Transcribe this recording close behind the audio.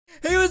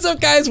Hey, what's up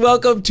guys?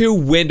 Welcome to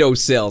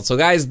Windosill. So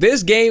guys,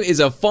 this game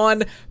is a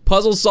fun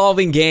puzzle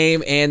solving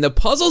game and the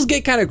puzzles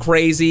get kind of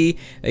crazy.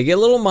 They get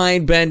a little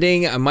mind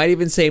bending. I might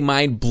even say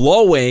mind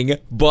blowing.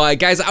 But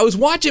guys, I was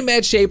watching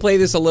Matt Shea play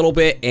this a little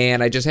bit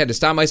and I just had to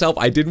stop myself.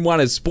 I didn't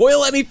want to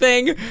spoil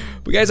anything.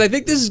 But guys, I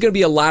think this is going to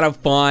be a lot of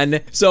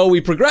fun. So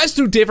we progress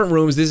through different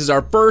rooms. This is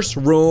our first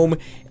room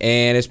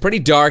and it's pretty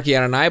dark. You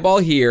got an eyeball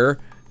here.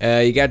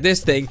 You got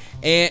this thing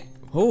and...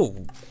 oh,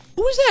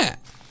 who is that?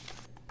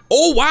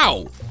 Oh,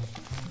 wow.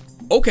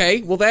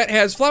 Okay, well that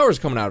has flowers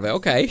coming out of it,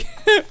 okay.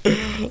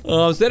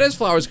 So that has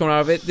flowers coming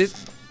out of it.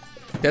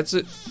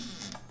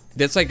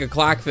 That's like a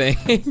clock thing.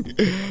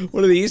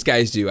 What do these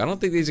guys do? I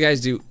don't think these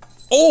guys do.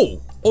 Oh,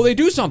 they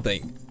do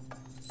something.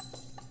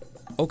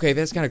 Okay,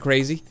 that's kind of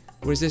crazy.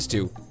 What does this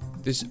do?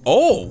 This,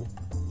 oh,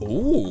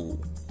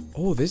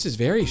 this is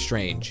very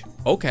strange.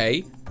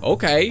 Okay,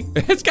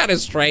 that's kind of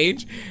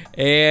strange.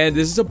 And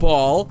this is a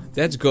ball,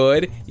 that's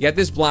good. You got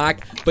this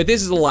block, but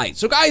this is a light.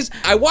 So guys,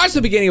 I watched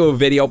the beginning of a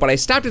video, but I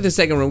stopped at the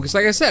second room because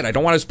like I said, I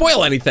don't want to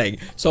spoil anything.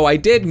 So I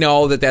did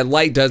know that that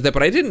light does that,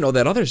 but I didn't know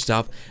that other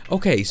stuff.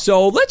 Okay,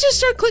 so let's just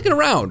start clicking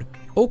around.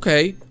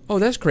 Okay, oh,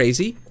 that's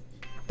crazy.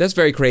 That's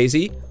very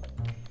crazy.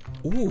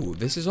 Ooh,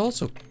 this is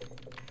also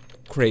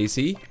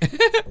crazy.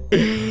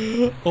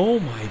 Oh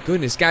my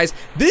goodness, guys,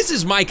 this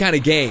is my kind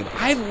of game.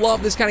 I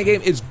love this kind of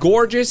game. It's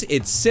gorgeous,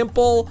 it's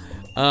simple.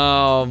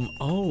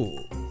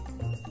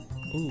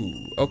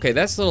 Ooh, okay,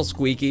 that's a little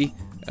squeaky.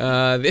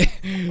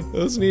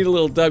 Those need a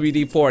little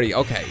WD-40.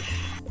 Okay.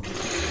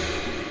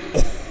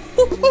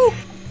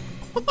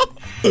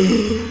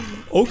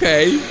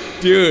 Okay,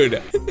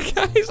 dude.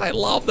 Guys, I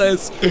love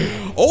this.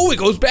 Oh, it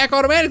goes back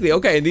automatically.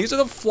 Okay, and these are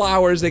the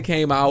flowers that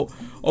came out.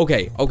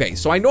 Okay,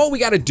 so I know what we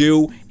gotta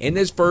do in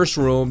this first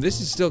room.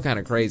 This is still kind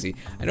of crazy.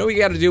 I know what we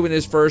gotta do in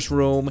this first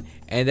room,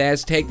 and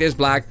that's take this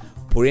block,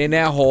 put it in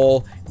that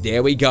hole.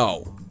 There we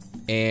go.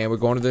 And we're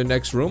going to the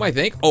next room, I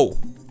think. Oh,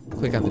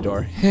 click on the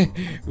door.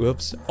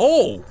 Whoops.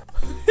 Oh,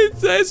 it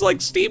says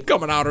like steam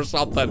coming out or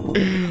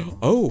something.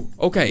 Oh,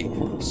 okay.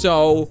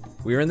 So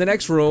we're in the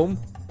next room.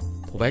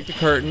 Pull back the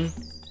curtain.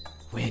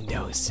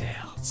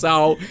 Windosill.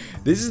 So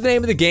this is the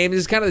name of the game.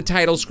 This is kind of the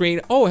title screen.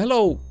 Oh,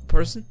 hello,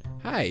 person.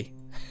 Hi.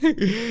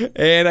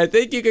 And I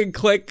think you can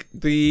click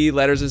the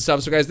letters and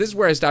stuff. So guys, this is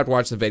where I stopped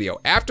watching the video.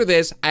 After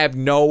this, I have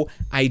no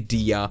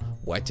idea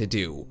what to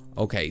do.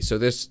 Okay, so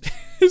this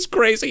is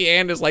crazy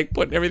and is like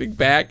putting everything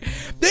back.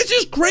 This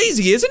is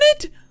crazy, isn't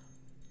it?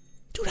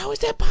 Dude, how is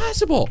that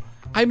possible?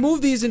 I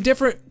move these in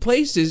different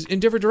places, in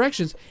different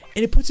directions,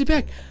 and it puts it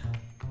back.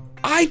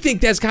 I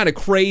think that's kind of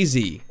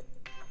crazy.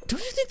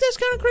 Don't you think that's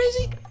kind of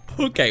crazy?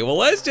 Okay, well,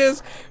 let's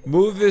just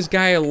move this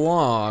guy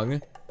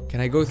along. Can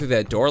I go through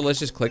that door? Let's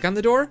just click on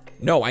the door.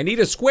 No, I need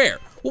a square.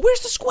 Well, where's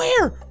the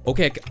square?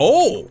 Okay,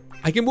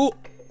 I can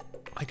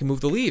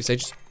move the leaves.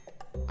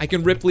 I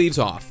can rip leaves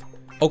off.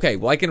 Okay,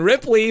 well, I can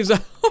rip leaves.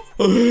 I'm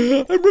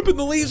ripping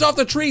the leaves off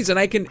the trees, and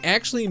I can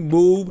actually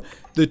move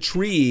the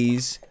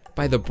trees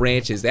by the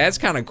branches. That's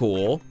kind of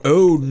cool.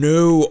 Oh,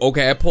 no.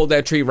 Okay, I pulled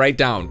that tree right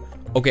down.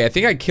 Okay, I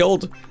think I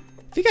killed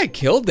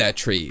that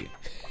tree.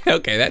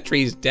 Okay, that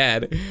tree's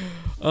dead.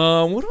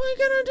 What am I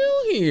gonna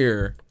do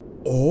here?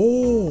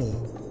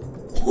 Oh.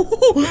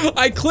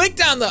 I clicked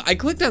on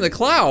the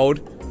cloud.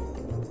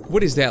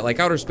 What is that,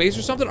 like outer space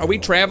or something? Are we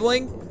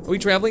traveling? Are we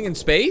traveling in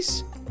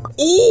space?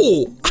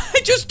 Oh,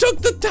 I just took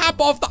the top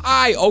off the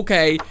eye.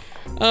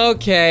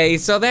 Okay,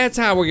 so that's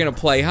how we're gonna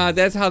play, huh?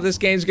 That's how this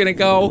game's gonna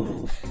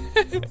go?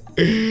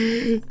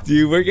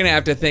 Dude, we're gonna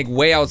have to think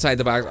way outside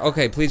the box.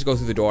 Okay, please go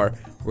through the door.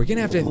 We're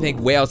gonna have to think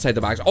way outside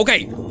the box.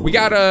 Okay, we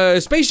got a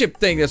spaceship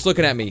thing that's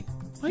looking at me.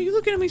 Are you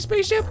looking at me,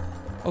 spaceship?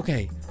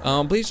 Okay,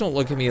 please don't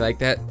look at me like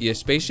that, you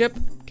spaceship.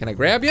 Can I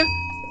grab you?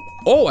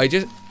 Oh,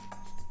 it's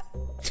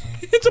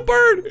a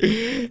bird.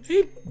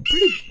 Hey,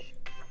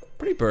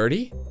 pretty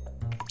birdie.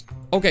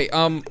 Okay,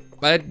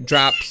 that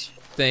drops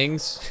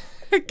things.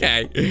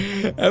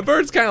 Okay, that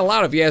bird's kind of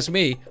loud if you ask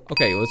me.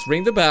 Okay, let's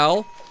ring the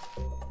bell.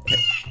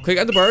 Click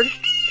on the bird.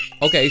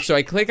 Okay, so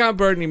I click on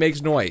bird and he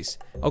makes noise.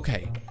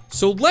 Okay,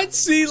 so let's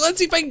see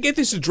if I can get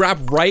this to drop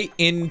right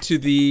into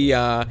the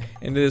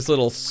into this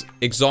little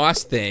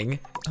exhaust thing.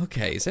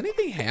 Okay, is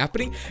anything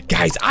happening?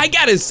 Guys, I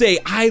gotta say,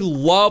 I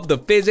love the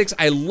physics.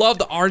 I love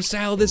the art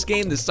style of this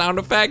game, the sound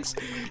effects.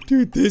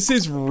 Dude, this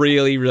is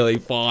really, really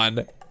fun.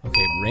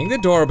 Okay, ring the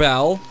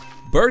doorbell.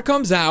 Bird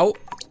comes out.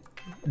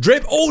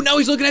 Drip. Oh, now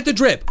he's looking at the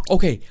drip.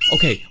 Okay,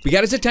 we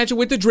got his attention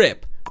with the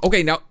drip.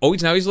 Okay, now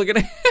he's looking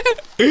at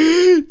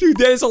Dude,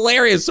 that is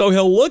hilarious. So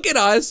he'll look at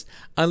us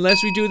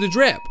unless we do the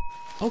drip.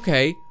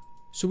 Okay,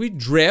 so we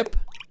drip.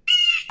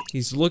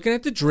 He's looking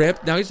at the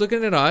drip. Now he's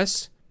looking at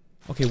us.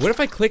 Okay, what if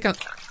I click on...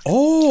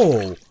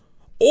 Oh,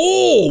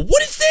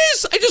 what is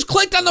this? I just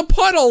clicked on the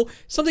puddle.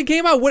 Something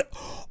came out. What?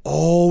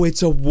 Oh,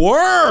 it's a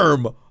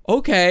worm.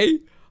 Okay.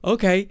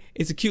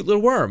 It's a cute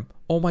little worm.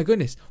 Oh my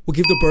goodness. We'll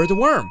give the bird the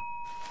worm.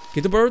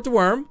 Give the bird the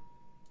worm.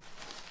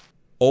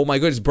 Oh my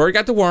goodness, bird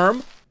got the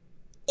worm.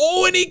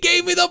 Oh, and he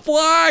gave me the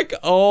block.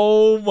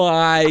 Oh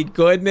my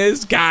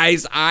goodness,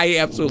 guys. I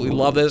absolutely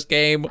love this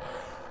game.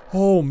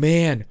 Oh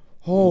man.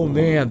 Oh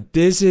man,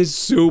 this is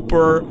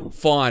super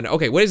fun.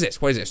 Okay, what is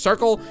this? What is this?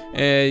 Circle,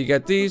 you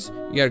got these,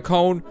 you got a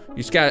cone,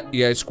 you got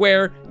a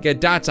square, you got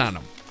dots on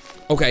them.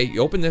 Okay,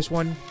 you open this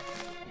one,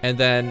 and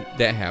then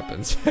that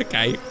happens.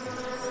 Okay.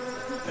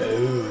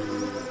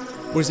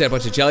 What is that, a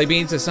bunch of jelly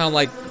beans that sound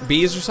like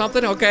bees or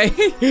something? Okay.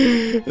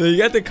 You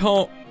got the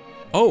cone.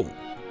 Oh.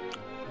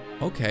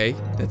 Okay,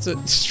 that's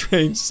a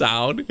strange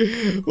sound.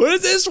 What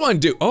does this one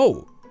do?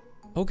 Oh.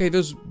 Okay,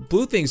 those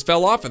blue things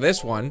fell off of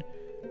this one.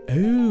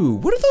 Ooh,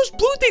 what are those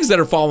blue things that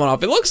are falling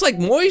off? It looks like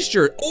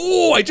moisture.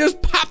 Oh, I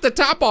just popped the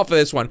top off of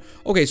this one.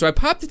 Okay, so I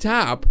popped the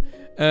top.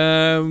 Where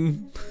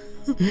am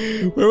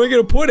I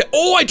gonna put it?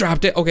 Oh, I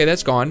dropped it. Okay,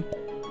 that's gone.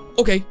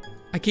 Okay,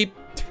 I keep...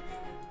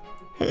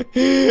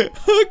 Okay,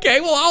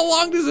 well, how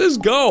long does this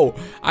go?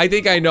 I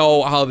think I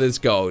know how this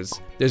goes.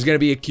 There's gonna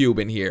be a cube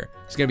in here.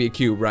 It's gonna be a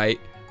cube, right?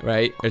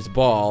 Right? There's a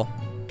ball.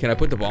 Can I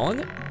put the ball in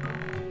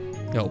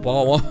there? No,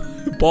 ball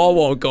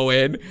won't go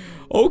in.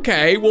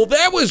 Okay, well,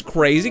 that was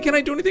crazy. Can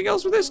I do anything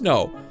else with this?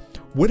 No.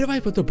 What if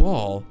I put the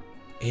ball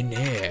in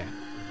there?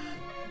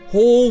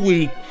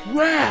 Holy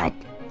crap.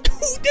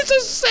 Dude, this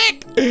is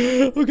sick.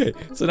 Okay,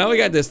 so now we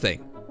got this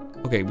thing.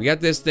 Okay, we got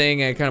this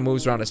thing and it kind of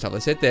moves around and stuff.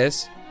 Let's hit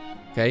this.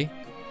 Okay.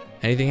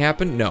 Anything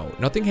happen? No,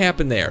 nothing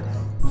happened there.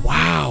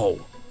 Wow.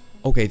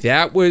 Okay,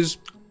 that was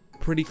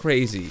pretty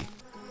crazy.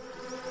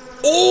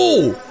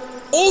 Oh!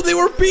 Oh, they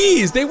were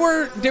bees! They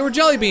were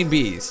jelly bean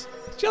bees.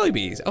 Jelly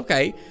bees,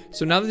 okay.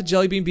 So now that the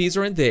jelly bean bees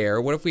are in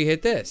there, what if we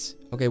hit this?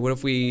 Okay, what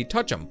if we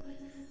touch them?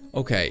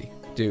 Okay,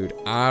 dude,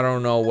 I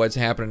don't know what's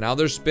happening. Now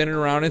they're spinning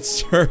around in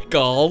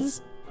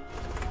circles.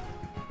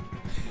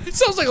 It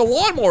sounds like a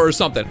lawnmower or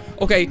something.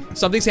 Okay,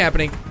 something's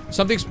happening.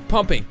 Something's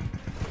pumping.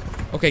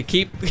 Okay,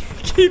 keep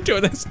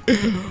doing this.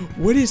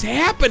 What is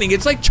happening?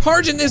 It's like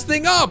charging this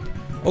thing up.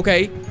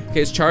 Okay,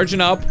 it's charging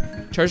up.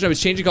 Charging up,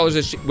 it's changing colors.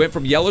 It went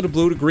from yellow to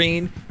blue to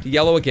green to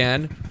yellow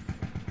again.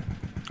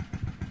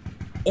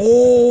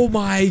 Oh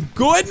my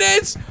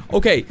goodness.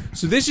 Okay,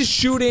 so this is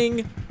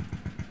shooting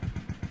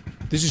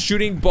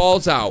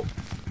balls out.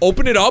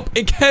 Open it up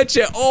and catch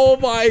it. Oh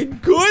my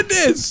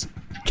goodness.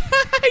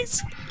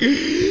 Guys,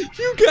 you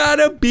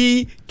gotta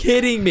be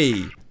kidding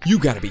me. You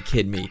gotta be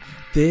kidding me.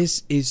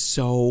 This is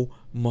so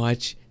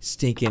much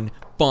stinking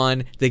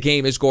fun. The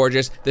game is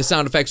gorgeous. The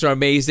sound effects are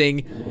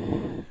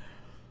amazing.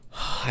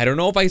 I don't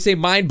know if I say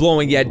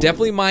mind-blowing yet.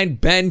 Definitely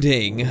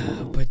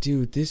mind-bending. But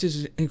dude, this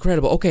is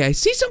incredible. Okay, I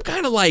see some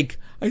kind of like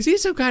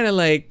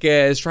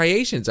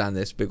striations on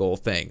this big old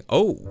thing.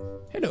 Oh,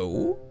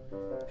 hello.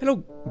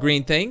 Hello,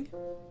 green thing.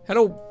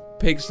 Hello,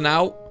 pig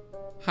snout.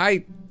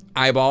 Hi,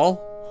 eyeball.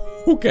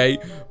 Okay,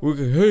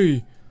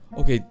 hey.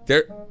 Okay,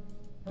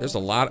 there's a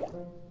lot of...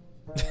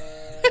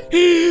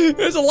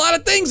 There's a lot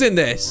of things in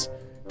this.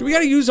 Do we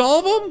gotta use all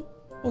of them?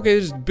 Okay,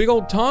 there's a big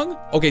old tongue.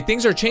 Okay,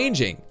 things are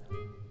changing.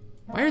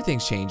 Why are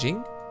things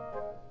changing?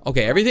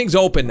 Okay, everything's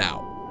open now.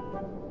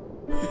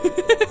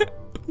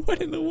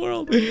 What in the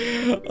world?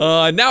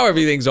 Now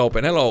everything's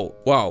open. Hello.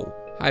 Wow.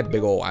 Hi,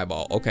 big old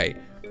eyeball. Okay.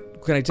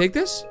 Can I take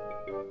this?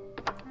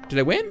 Did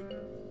I win?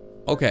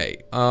 Okay.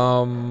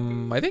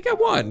 I think I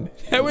won.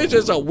 That was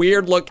just a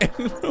weird looking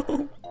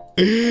room.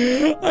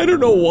 I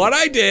don't know what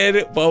I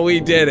did, but we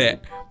did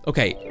it.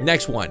 Okay,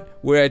 next one.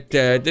 We're at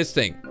this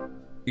thing.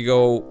 You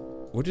go,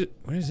 what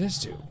does this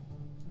do?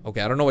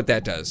 Okay, I don't know what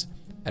that does.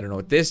 I don't know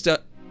what this does.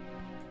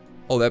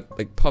 Oh, that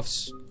like puff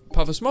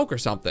of smoke or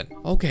something.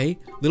 Okay,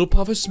 little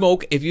puff of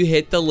smoke if you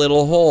hit the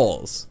little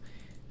holes.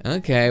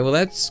 Okay, well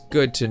that's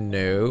good to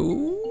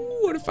know.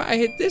 What if I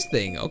hit this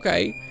thing?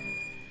 Okay.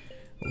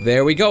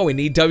 There we go, we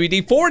need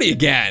WD-40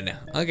 again.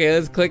 Okay,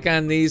 let's click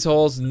on these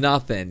holes,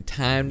 nothing.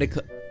 Time to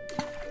click.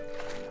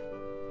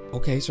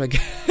 Okay, so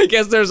I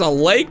guess there's a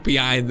lake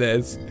behind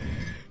this.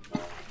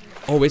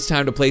 Oh, it's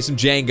time to play some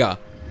Jenga.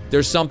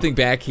 There's something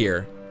back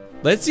here.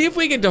 Let's see if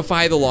we can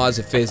defy the laws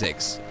of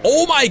physics.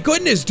 Oh my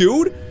goodness,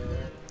 dude!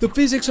 The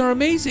physics are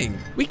amazing.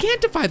 We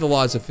can't defy the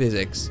laws of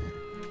physics.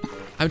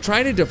 I'm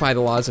trying to defy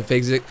the laws of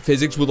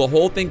physics. Will the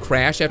whole thing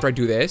crash after I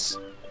do this?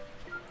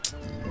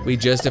 We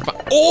just defy.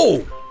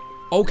 Oh!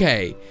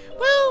 Okay.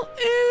 Well,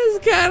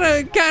 it's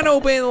kind of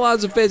obeying the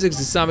laws of physics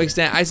to some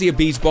extent. I see a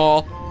beach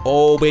ball.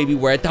 Oh baby,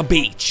 we're at the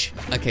beach.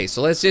 Okay,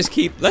 so let's just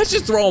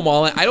throw them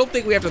all in. I don't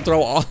think we have to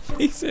throw all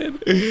these in.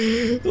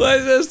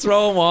 Let's just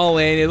throw them all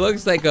in. It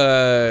looks like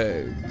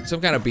some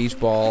kind of beach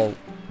ball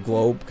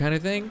globe kind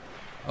of thing.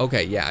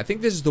 Okay, yeah, I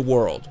think this is the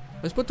world.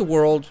 Let's put the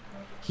world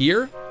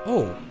here.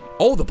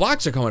 Oh, the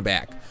blocks are coming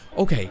back.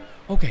 Okay,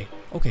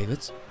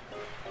 let's,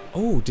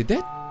 oh, did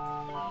that?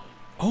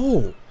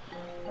 Oh,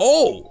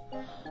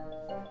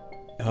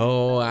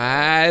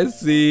 I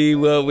see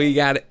what we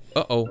got.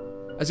 Uh-oh.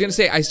 I was gonna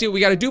say, I see what we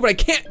gotta do, but I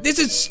can't. This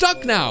is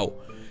stuck now.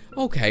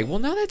 Okay, well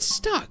now that's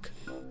stuck.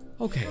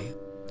 Okay,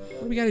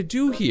 what do we gotta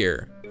do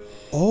here?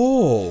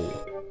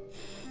 Oh,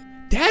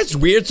 that's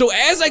weird. So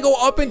as I go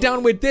up and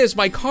down with this,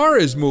 my car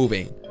is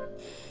moving.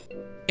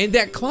 And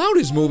that cloud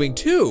is moving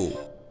too.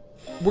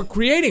 We're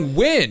creating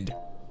wind.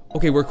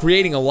 Okay, we're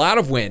creating a lot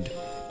of wind.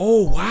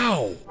 Oh,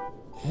 wow.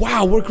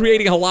 Wow, we're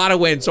creating a lot of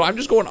wind. So I'm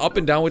just going up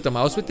and down with the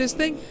mouse with this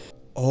thing.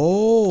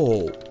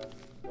 Oh.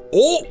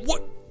 Oh,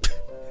 what?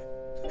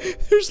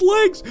 There's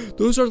legs.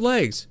 Those are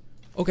legs.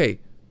 Okay.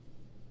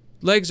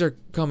 Legs are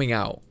coming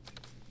out.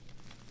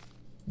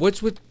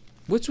 What's with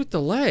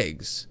the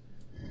legs?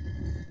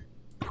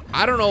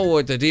 I don't know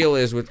what the deal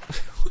is with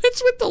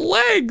what's with the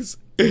legs.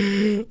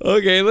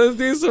 Okay, let's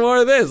do some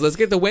more of this. Let's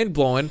get the wind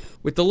blowing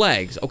with the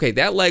legs. Okay,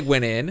 that leg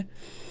went in.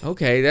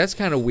 Okay, that's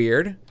kind of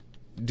weird.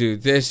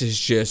 Dude, this is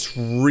just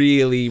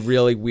really,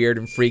 really weird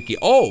and freaky.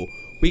 Oh,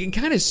 we can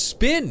kind of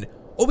spin.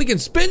 Oh, we can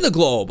spin the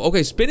globe.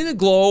 Okay, spinning the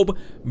globe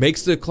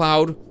makes the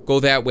cloud go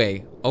that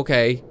way.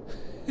 Okay.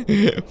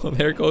 Well,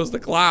 there goes the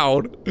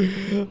cloud.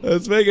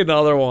 Let's make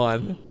another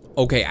one.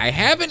 Okay, I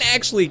haven't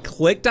actually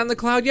clicked on the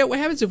cloud yet. What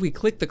happens if we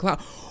click the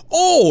cloud?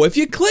 Oh, if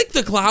you click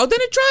the cloud, then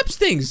it drops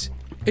things.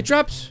 It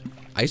drops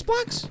ice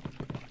blocks?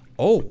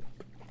 Oh.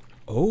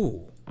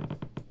 Oh.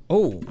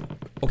 Oh.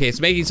 Okay, it's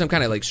making some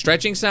kind of like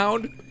stretching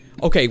sound.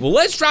 Okay, well,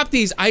 let's drop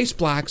these ice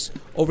blocks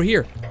over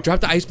here. Drop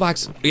the ice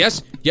blocks.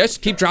 Yes, yes,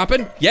 keep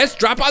dropping. Yes,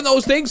 drop on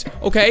those things.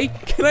 Okay,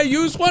 can I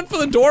use one for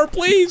the door,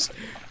 please?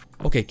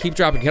 Okay, keep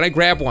dropping. Can I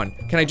grab one?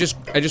 I just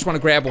want to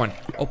grab one.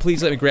 Oh,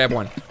 please let me grab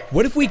one.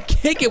 What if we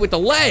kick it with the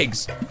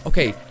legs?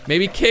 Okay,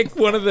 maybe kick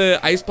one of the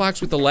ice blocks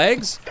with the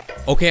legs.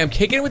 Okay, I'm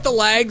kicking it with the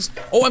legs.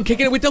 Oh, I'm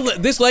kicking it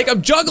with this leg.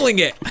 I'm juggling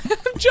it.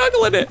 I'm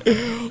juggling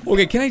it.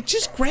 Okay, can I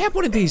just grab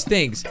one of these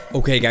things?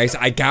 Okay, guys,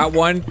 I got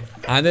one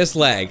on this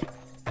leg.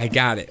 I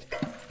got it.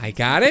 I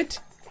got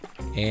it.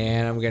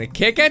 And I'm gonna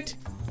kick it.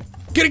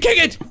 Gonna kick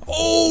it!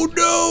 Oh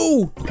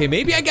no! Okay,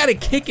 maybe I gotta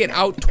kick it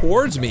out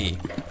towards me.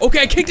 Okay,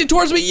 I kicked it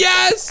towards me,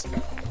 yes!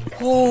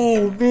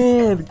 Oh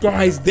man,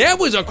 guys, that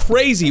was a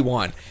crazy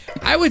one.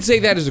 I would say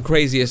that is the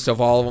craziest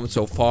of all of them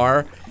so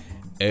far.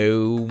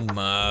 Oh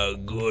my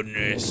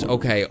goodness.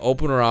 Okay,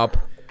 open her up.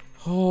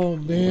 Oh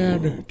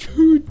man,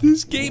 dude,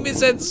 this game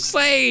is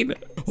insane.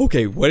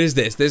 Okay, what is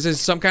this? This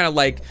is some kind of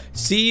like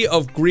sea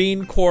of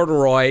green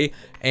corduroy,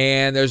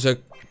 and there's a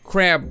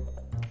crab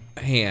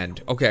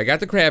hand. Okay, I got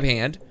the crab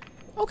hand.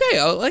 Okay,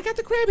 I got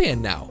the crab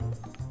hand now.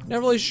 Not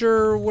really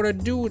sure what I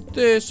do with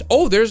this.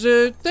 Oh, there's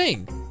a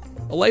thing.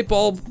 A light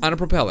bulb on a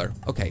propeller.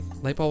 Okay,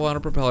 light bulb on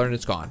a propeller and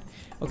it's gone.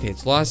 Okay,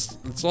 it's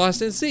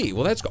lost in sea.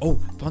 Well, that's, oh,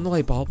 found the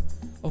light bulb.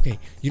 Okay,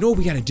 you know what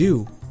we gotta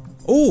do?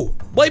 Oh,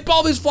 light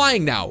bulb is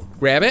flying now.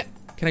 Grab it.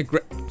 Can I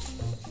grab?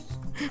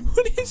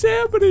 What is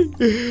happening?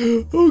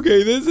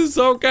 Okay, this is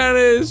some kind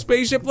of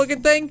spaceship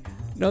looking thing.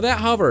 No, that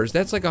hovers.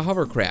 That's like a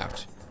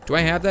hovercraft. Do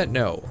I have that?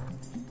 No.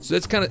 So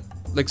that's kind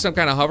of like some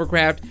kind of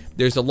hovercraft.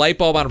 There's a light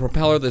bulb on a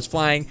propeller that's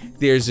flying.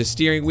 There's a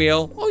steering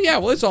wheel. Oh yeah,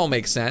 well this all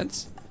makes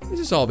sense. This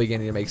is all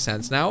beginning to make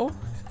sense now.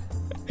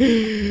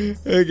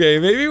 Okay,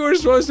 maybe we're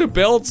supposed to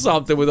build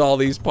something with all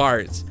these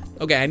parts.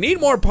 Okay, I need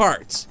more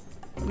parts.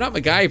 I'm not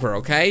MacGyver,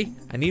 okay?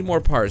 I need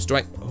more parts. Do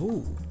I?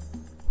 Oh.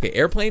 Okay,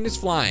 airplane is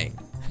flying.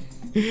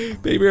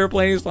 Baby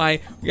airplane is flying.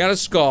 We got a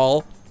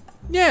skull.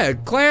 Yeah,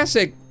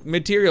 classic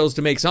materials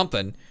to make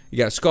something. You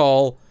got a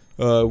skull,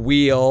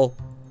 wheel.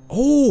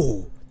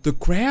 Oh, the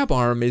crab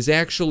arm is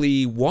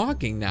actually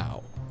walking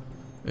now.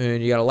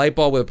 And you got a light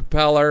bulb with a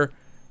propeller,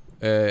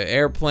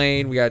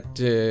 airplane. We got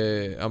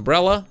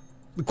umbrella,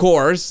 of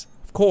course.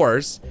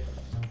 So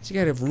you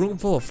got a room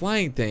full of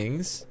flying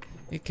things.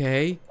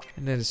 Okay,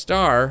 and then a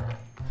star.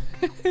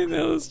 And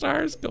then the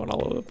stars going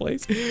all over the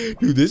place.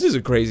 Dude, this is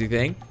a crazy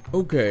thing.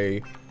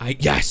 Okay,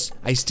 yes,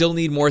 I still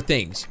need more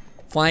things.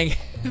 Flying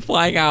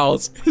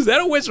owls. Is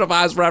that a Wizard of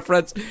Oz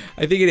reference?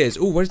 I think it is.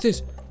 Ooh, what is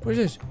this? What is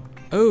this?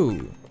 Oh,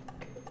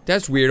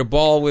 that's weird. A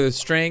ball with a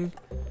string.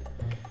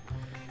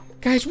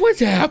 Guys,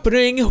 what's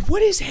happening?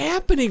 What is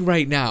happening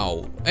right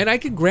now? And I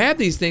could grab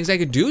these things. I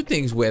could do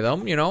things with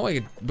them, you know.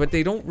 But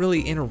they don't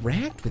really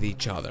interact with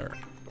each other.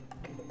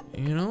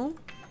 You know?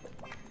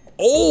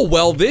 Oh,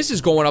 well, this is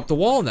going up the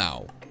wall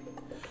now.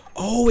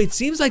 Oh, it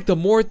seems like the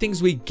more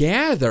things we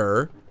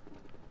gather,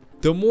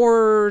 the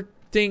more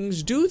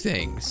things do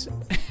things.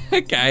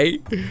 Okay,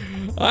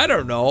 I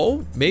don't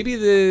know. Maybe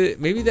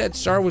that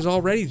star was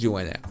already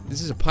doing it.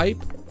 This is a pipe.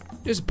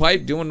 Just a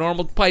pipe doing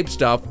normal pipe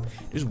stuff.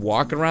 Just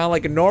walking around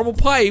like a normal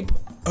pipe.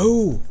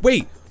 Oh,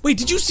 wait,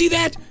 did you see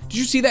that? Did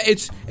you see that?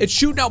 It's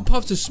shooting out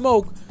puffs of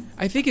smoke.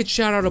 I think it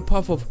shot out a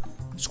puff of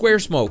square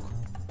smoke.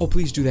 Oh,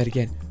 please do that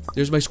again.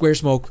 There's my square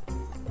smoke.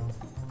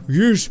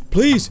 Yes,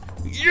 please.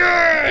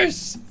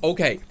 Yes!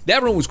 Okay,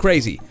 that room was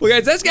crazy. Well,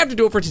 guys, that's gonna have to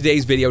do it for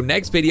today's video.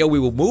 Next video, we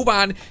will move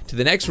on to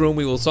the next room.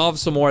 We will solve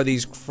some more of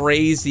these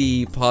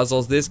crazy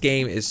puzzles. This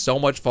game is so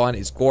much fun.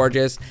 It's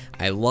gorgeous.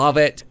 I love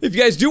it. If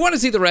you guys do want to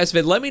see the rest of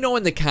it, let me know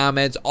in the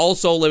comments.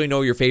 Also, let me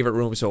know your favorite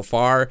room so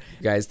far.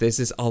 You guys, this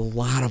is a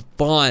lot of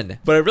fun.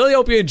 But I really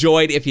hope you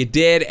enjoyed. If you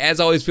did, as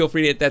always, feel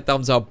free to hit that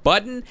thumbs up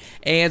button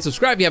and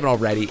subscribe if you haven't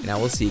already. And I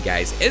will see you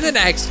guys in the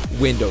next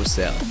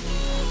Windosill.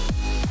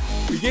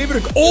 We gave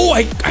it a, oh,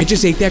 I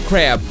just ate that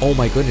crab. Oh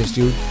my goodness,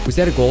 dude. Was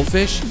that a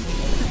goldfish?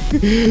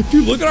 Dude,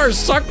 look at our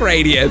suck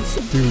radius.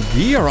 Dude,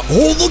 we are,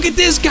 oh, look at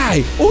this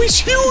guy. Oh, he's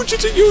huge.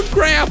 It's a huge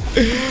crab.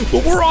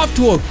 But we're off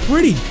to a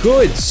pretty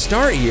good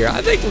start here.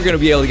 I think we're gonna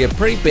be able to get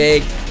pretty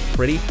big,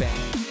 pretty fast.